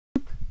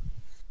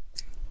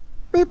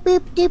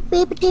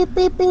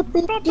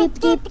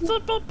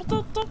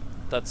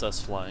That's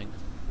us flying.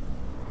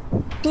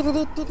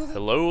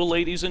 Hello,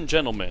 ladies and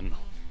gentlemen.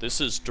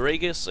 This is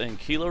Dregaus and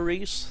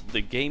Kyloreis,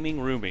 the gaming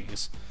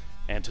roomies,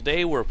 and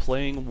today we're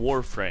playing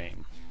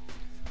Warframe.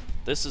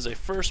 This is a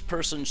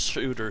first-person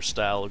shooter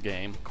style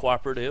game,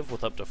 cooperative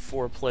with up to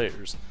 4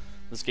 players.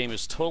 This game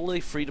is totally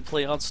free to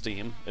play on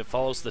Steam. It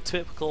follows the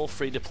typical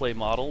free-to-play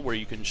model where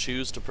you can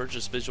choose to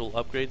purchase visual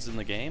upgrades in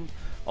the game,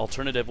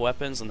 alternative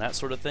weapons and that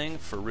sort of thing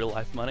for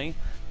real-life money,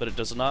 but it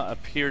does not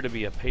appear to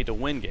be a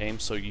pay-to-win game,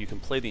 so you can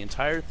play the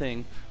entire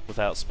thing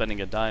without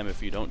spending a dime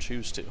if you don't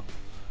choose to.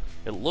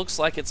 It looks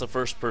like it's a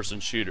first-person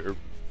shooter,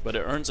 but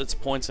it earns its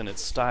points in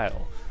its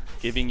style,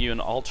 giving you an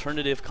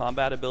alternative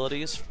combat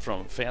abilities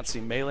from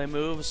fancy melee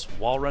moves,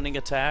 wall-running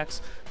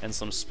attacks, and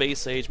some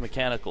space-age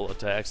mechanical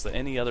attacks that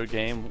any other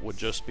game would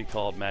just be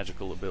called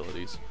magical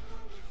abilities.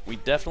 We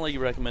definitely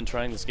recommend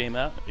trying this game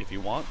out. If you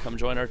want, come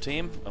join our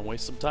team and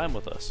waste some time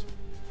with us.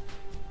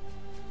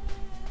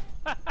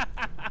 I'm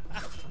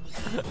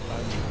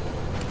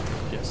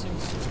guessing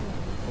so.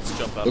 Let's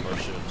jump out of our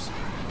ships.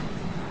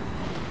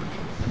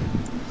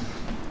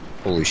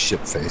 Holy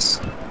ship face.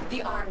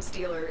 The arms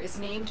dealer is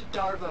named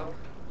Darvo.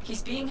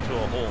 He's being to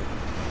a hole.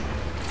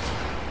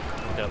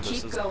 Yeah, this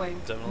Keep is going.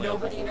 Definitely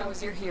Nobody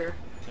knows you're here.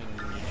 And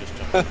you just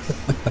jump.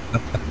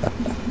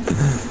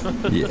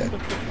 Yeah.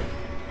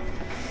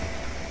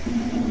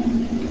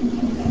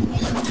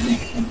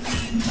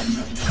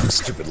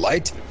 Stupid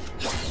light.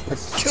 I'll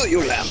kill you,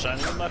 lamb.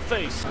 Shining in my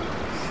face.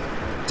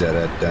 Da,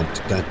 da, da,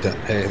 da, da.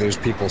 Hey, there's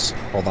peoples.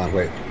 Hold on,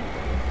 wait.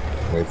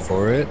 Wait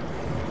for it.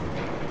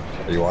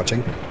 Are you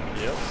watching?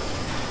 Yep.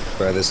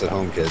 Try this at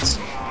home, kids.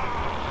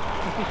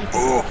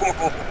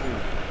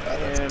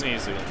 And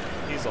easy.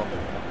 He's on the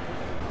wall.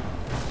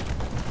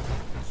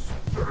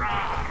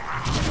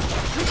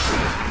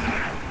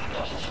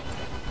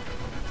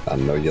 I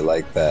know you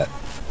like that.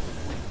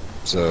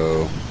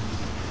 So,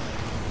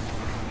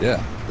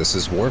 yeah, this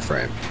is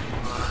Warframe.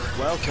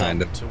 Welcome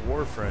Kind of. to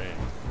Warframe.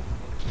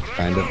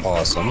 Kind of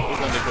awesome. We're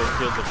going to go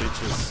kill the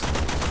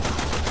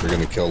bitches. We're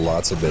gonna kill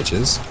lots of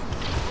bitches.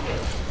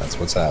 That's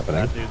what's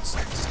happening. That dude's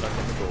stuck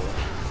in the door.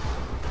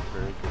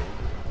 Very cool.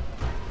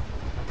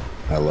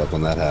 I love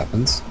when that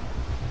happens.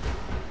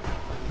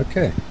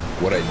 Okay.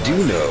 What I do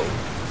know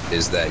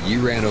is that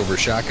you ran over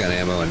shotgun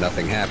ammo and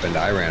nothing happened.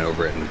 I ran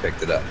over it and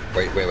picked it up.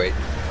 Wait, wait, wait.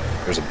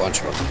 There's a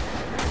bunch of them.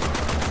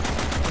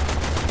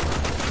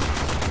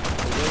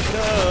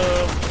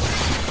 No.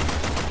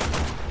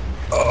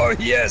 Oh,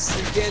 yes!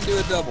 You can't do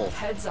a double.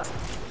 Heads up.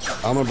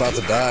 I'm about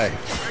to die.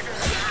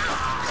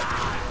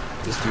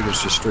 This dude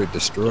is just straight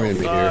destroying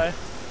me here.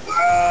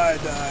 Ah, I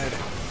died.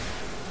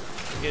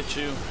 Get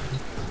you.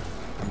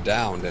 I'm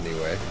downed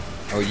anyway.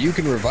 Oh, you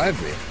can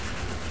revive me.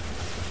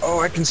 Oh,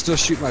 I can still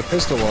shoot my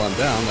pistol while I'm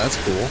down. That's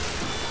cool.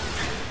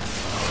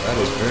 That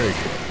is very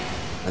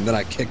cool. And then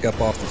I kick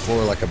up off the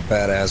floor like a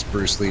badass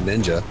Bruce Lee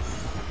ninja.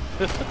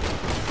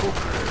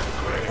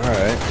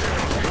 Alright.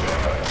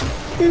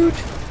 Dude.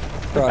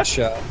 Cross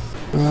shot.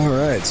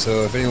 Alright,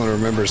 so if anyone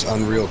remembers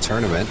Unreal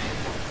Tournament,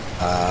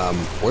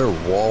 we're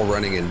wall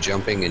running and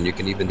jumping, and you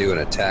can even do an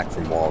attack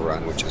from wall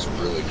run, which is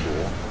really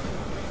cool.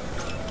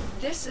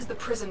 This is the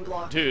prison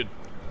block. Dude,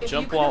 if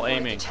jump you while avoid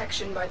aiming.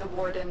 detection by the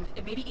warden,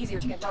 it may be easier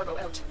to get Darvo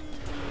out.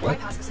 What?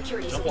 Bypass the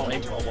security. Jump while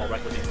aiming while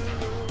right with you.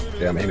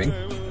 Okay, I'm aiming.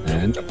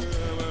 And jump.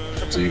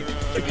 So you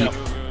keep...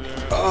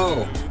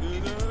 Oh!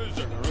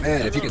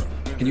 Man, if you could...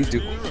 Can you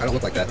do... I don't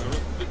look like that.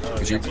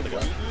 Could you...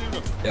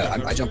 Yeah,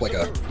 I jump like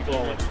a...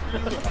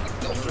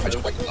 I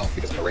jump like an elf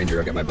because I'm a ranger.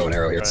 I got my bow and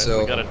arrow here. Right, so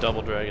we got a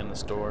double drag in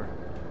this door.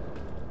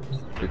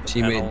 your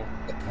teammate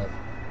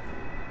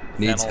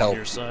needs Panel on help.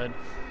 your side.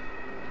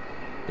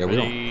 Yeah, we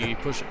Ready,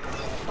 don't. push it.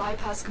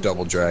 Bypass complete.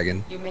 Double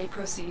dragon. You may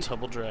proceed.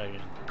 Double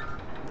dragon.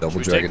 Double Should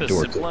we dragon take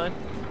door. this zip line?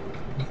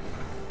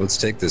 Let's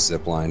take this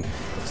zip line.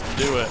 Let's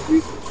do it.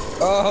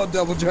 Oh,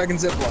 double dragon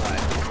zip line.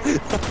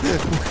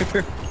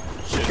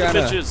 Shoot the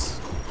bitches.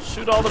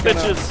 Shoot all the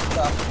bitches.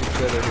 Stop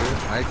each other here.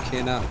 I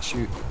cannot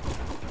shoot.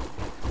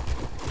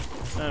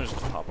 I'm just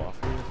gonna hop off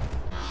here.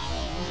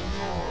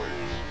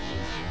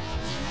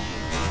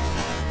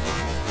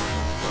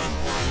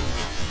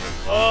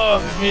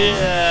 Oh,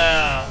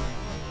 yeah!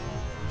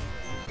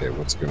 Okay,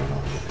 what's going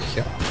on here?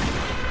 Yeah.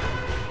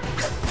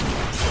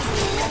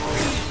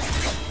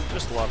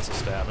 Just lots of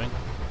stabbing.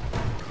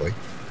 Okay.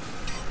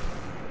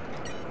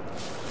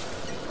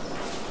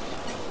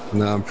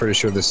 No, I'm pretty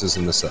sure this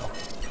isn't a cell.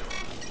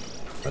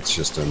 That's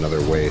just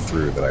another way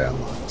through that I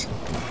unlocked.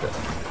 Okay.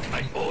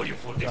 I owe you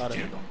for this Got it.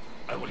 deal.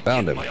 I will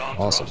Found give him. my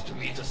Awesome. entourage to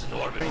meet us in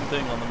orbit. Green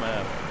thing on the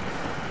map.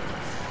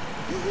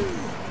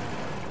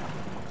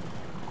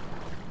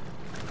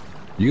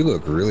 You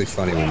look really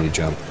funny when you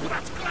jump.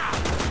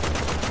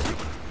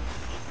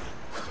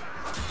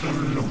 The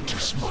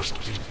Lotus must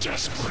be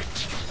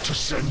desperate to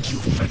send you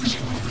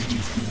fetching greedy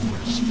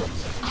fools from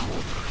the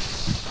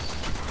corners.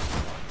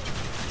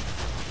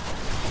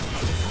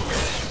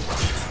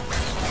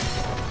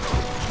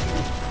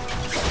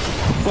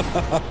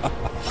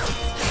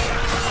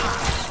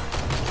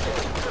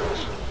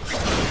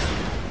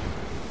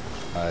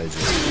 I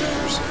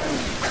just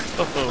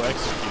Oh,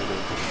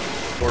 executed.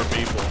 Poor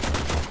people.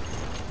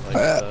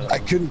 I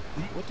couldn't.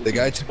 What did The you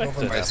guy took expect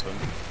over to my. happen?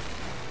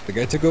 The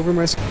guy took over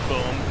my. Boom,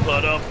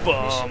 bada Mission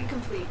bum.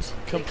 complete.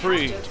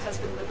 Complete. The captive has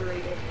been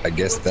liberated. I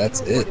guess You will be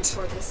that's rewarded it.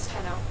 for this,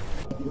 Tenno.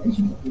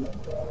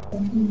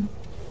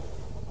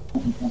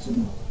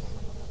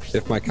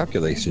 If my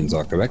calculations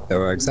are correct,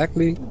 there are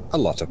exactly a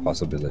lot of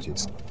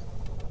possibilities.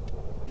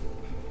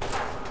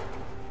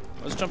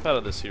 Let's jump out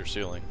of this here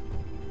ceiling.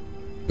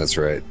 That's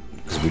right,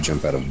 because we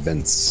jump out of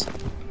vents.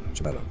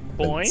 Jump out of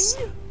vents.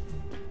 Boing!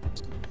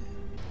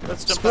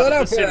 Let's jump Split out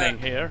up of the here. ceiling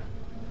here.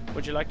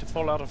 Would you like to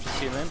fall out of the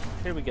ceiling?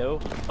 Here we go.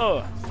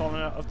 Oh,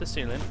 falling out of the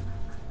ceiling.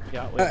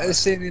 Yeah, we are.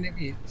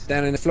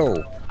 Down in the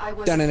floor. I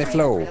was Down in the afraid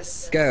floor. of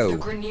this. Go. The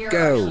Grineer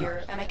Go. are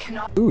here, and I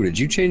cannot. Ooh, did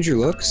you change your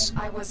looks?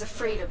 I was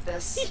afraid of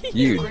this.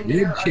 You The Grineer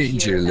did are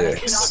change here, your and I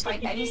looks. cannot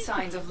find any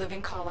signs of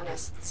living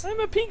colonists. I'm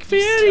a pink You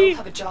fairy! still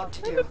have a job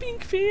to I'm do. a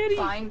pink fairy!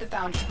 Find the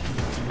foundry.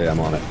 Okay, I'm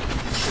on it.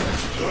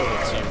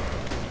 It's you.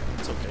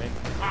 It's okay.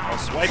 I'll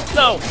swipe.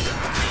 No!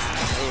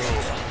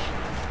 Oh.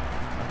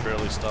 I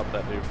barely stopped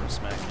that dude from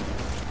smacking me.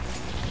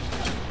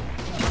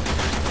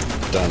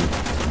 Done.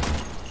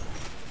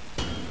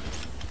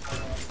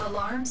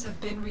 Alarms have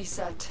been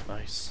reset.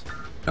 Nice.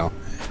 No.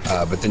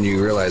 But then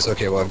you realize,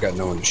 okay, well, I've got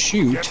no one to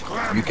shoot.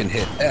 You can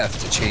hit F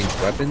to change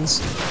weapons,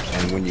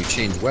 and when you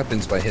change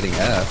weapons by hitting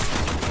F,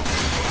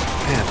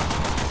 man,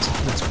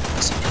 that's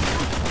awesome.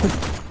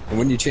 And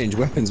when you change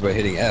weapons by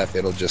hitting F,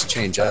 it'll just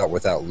change out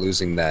without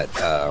losing that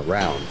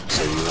round,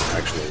 so you won't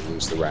actually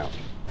lose the round,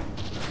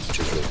 which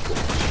is really cool.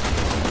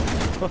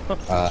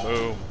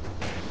 Boom.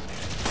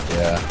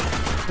 Yeah, a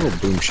little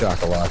boom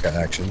shakalaka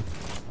action.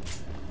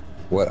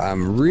 What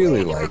I'm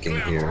really liking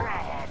here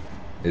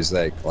is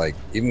that, like,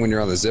 even when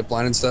you're on the zip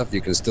line and stuff, you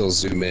can still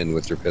zoom in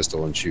with your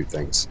pistol and shoot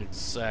things.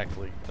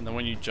 Exactly. And then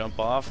when you jump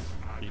off,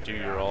 you do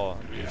your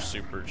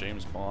super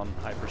James Bond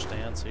hyper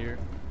stance here.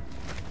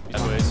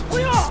 Sideways.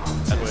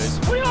 Sideways.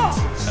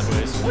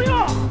 Sideways.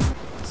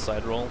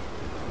 Side roll.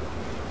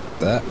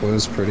 That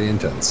was pretty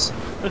intense.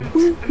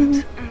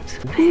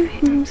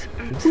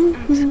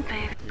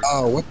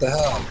 Oh, what the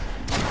hell?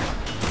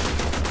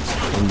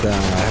 I'm down.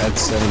 I had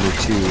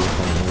 72. I don't know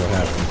what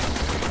happened.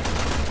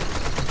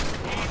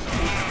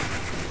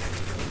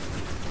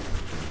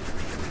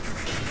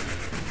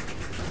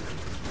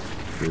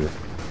 You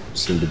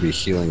seem to be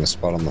healing a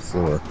spot on the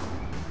floor.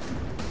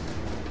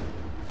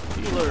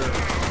 Healer.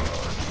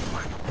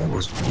 That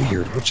was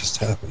weird. What just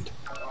happened?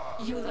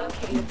 You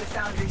located the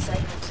foundry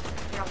segment.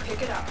 Now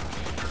pick it up.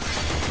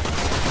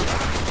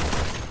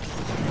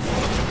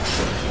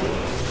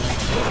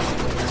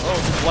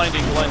 Oh,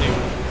 blinding.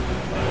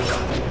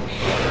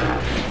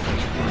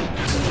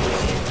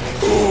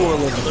 Oh, I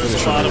love the There's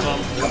finisher. a lot of them.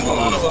 There's a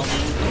lot of them.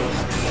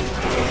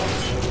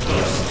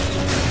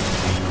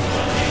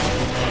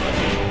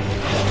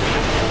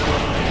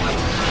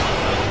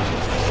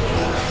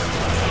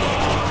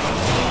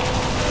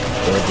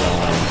 They're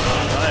blind.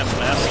 I am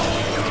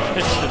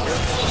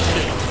massive.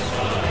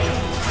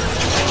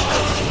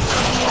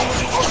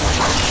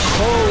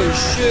 Holy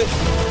shit!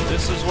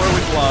 This is where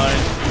we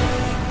blind.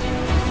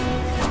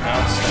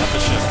 Now snap the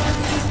shit.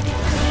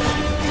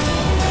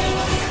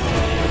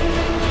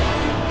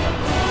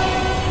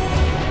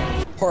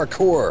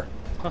 Parkour!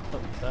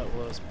 That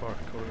was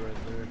parkour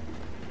right there.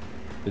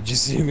 Did you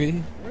see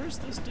me? Where's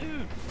this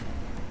dude?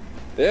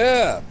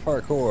 Yeah,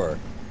 parkour.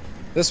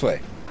 This way.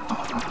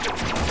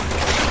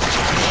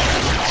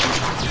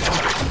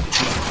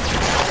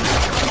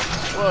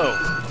 Whoa!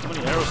 How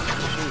many arrows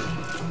can you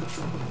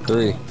shoot?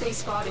 3. They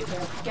spotted you.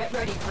 Get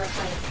ready for a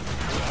fight.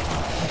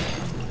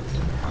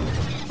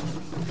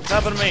 What's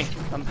happening to me?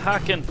 I'm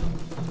hacking.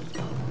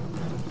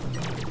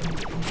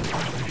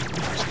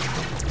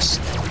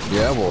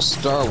 Yeah, well,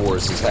 Star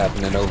Wars is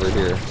happening over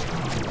here.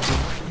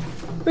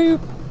 Boop.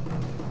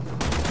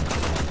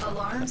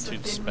 Alarms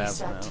have Dude's been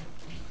spazzing reset. out.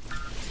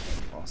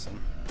 Awesome.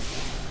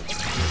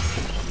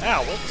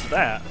 Ow, what was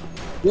that?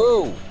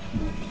 Whoa!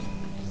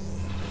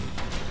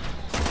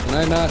 Can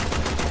I not?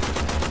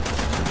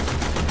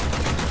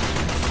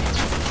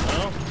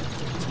 No?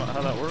 That's not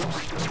how that works.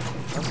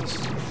 How's this?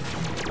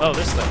 Oh,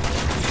 this thing.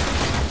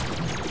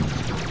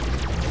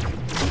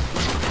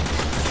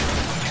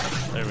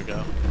 There we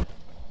go.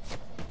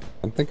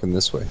 I'm thinking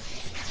this way.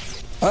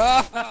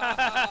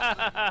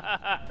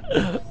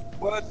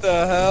 What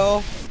the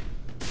hell?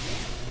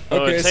 Oh,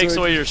 Okay, it takes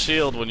so away your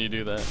shield when you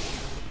do that.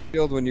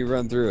 shield when you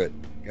run through it.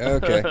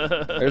 Okay,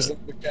 there's the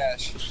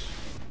cash.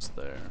 It's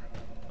there.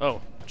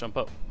 Oh, jump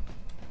up.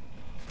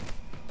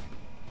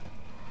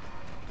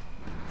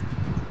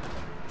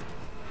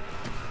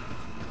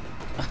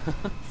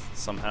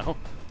 Somehow.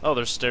 Oh,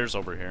 there's stairs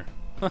over here.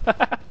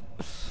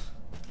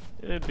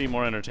 It'd be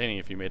more entertaining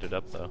if you made it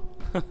up, though.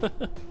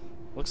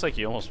 Looks like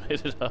you almost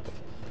made it up.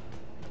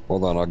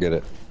 Hold on, I'll get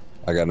it.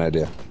 I got an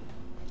idea.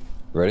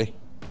 Ready?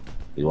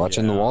 You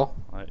watching the Yeah, wall?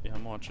 Yeah,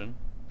 I'm watching.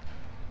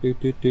 No!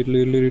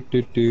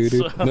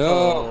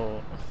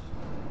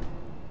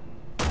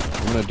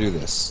 I'm gonna do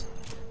this.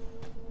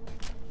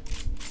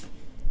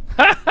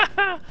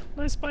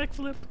 Nice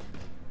backflip.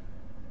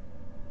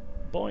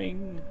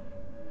 Boing.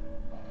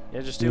 Yeah,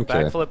 just do a Okay.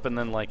 backflip and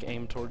then like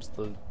aim towards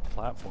the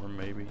platform,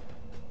 maybe.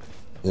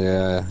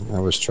 Yeah, I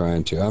was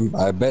trying to.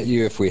 I bet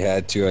you if we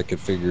had to, I could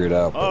figure it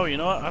out. Oh, you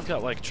know what? I've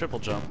got like triple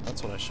jump.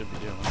 That's what I should be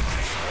doing.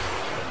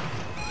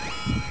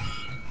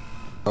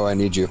 Oh, I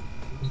need you.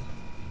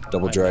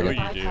 Double I dragon.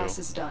 know you do. Bypass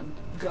is done.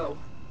 Go.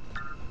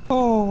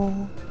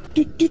 Oh.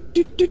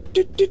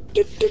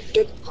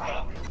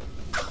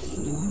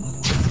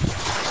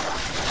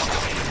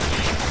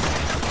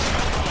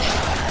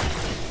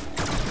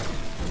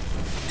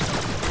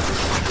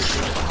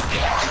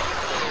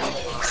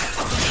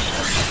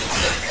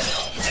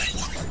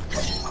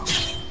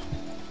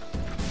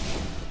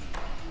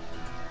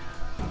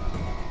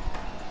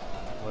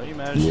 Well, you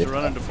managed to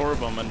run into 4 of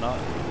them and not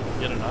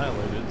get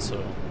annihilated,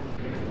 so...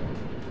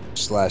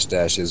 Slash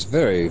dash is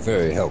very,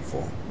 very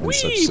helpful. In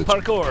Whee!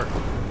 Parkour!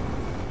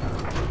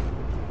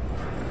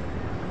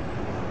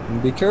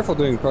 Be careful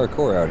doing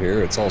parkour out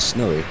here. It's all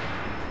snowy.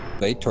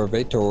 Vator,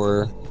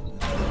 Vator.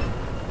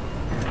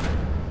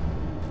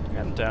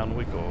 And down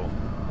we go.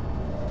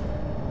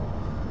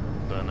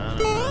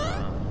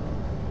 Banana.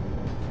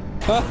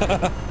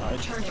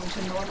 Returning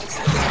to normal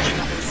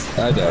circulations.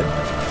 I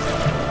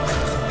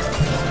died.